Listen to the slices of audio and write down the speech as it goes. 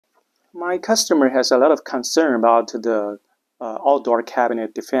My customer has a lot of concern about the outdoor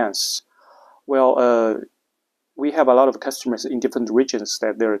cabinet defense. Well, we have a lot of customers in different regions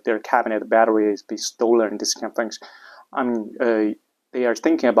that their cabinet battery is being stolen, these kind of things. They are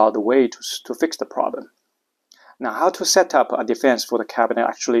thinking about the way to fix the problem. Now, how to set up a defense for the cabinet?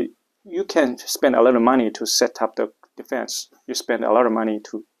 Actually, you can spend a lot of money to set up the defense. You spend a lot of money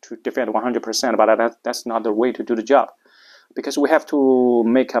to defend 100%, but that's not the way to do the job. Because we have to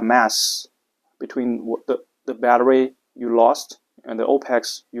make a mass between the battery you lost and the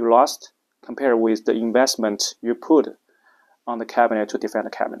OPEX you lost compared with the investment you put on the cabinet to defend the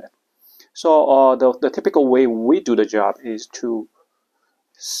cabinet. So the typical way we do the job is to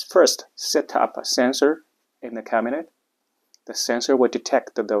first set up a sensor in the cabinet. The sensor will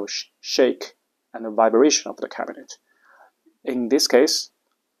detect the shake and the vibration of the cabinet. In this case,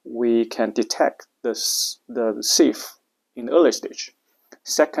 we can detect the thief in the early stage.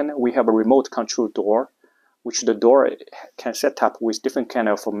 Second, we have a remote control door, which the door can set up with different kind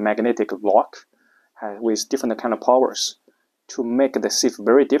of magnetic lock, with different kind of powers to make the safe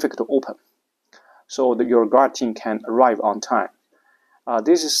very difficult to open, so that your guard team can arrive on time.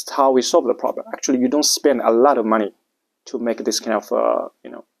 This is how we solve the problem. Actually, you don't spend a lot of money to make this kind of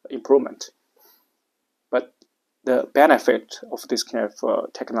improvement, but the benefit of this kind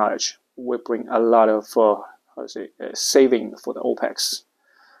of technology will bring a lot of saving for the OPEX.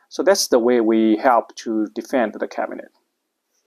 So that's the way we help to defend the cabinet.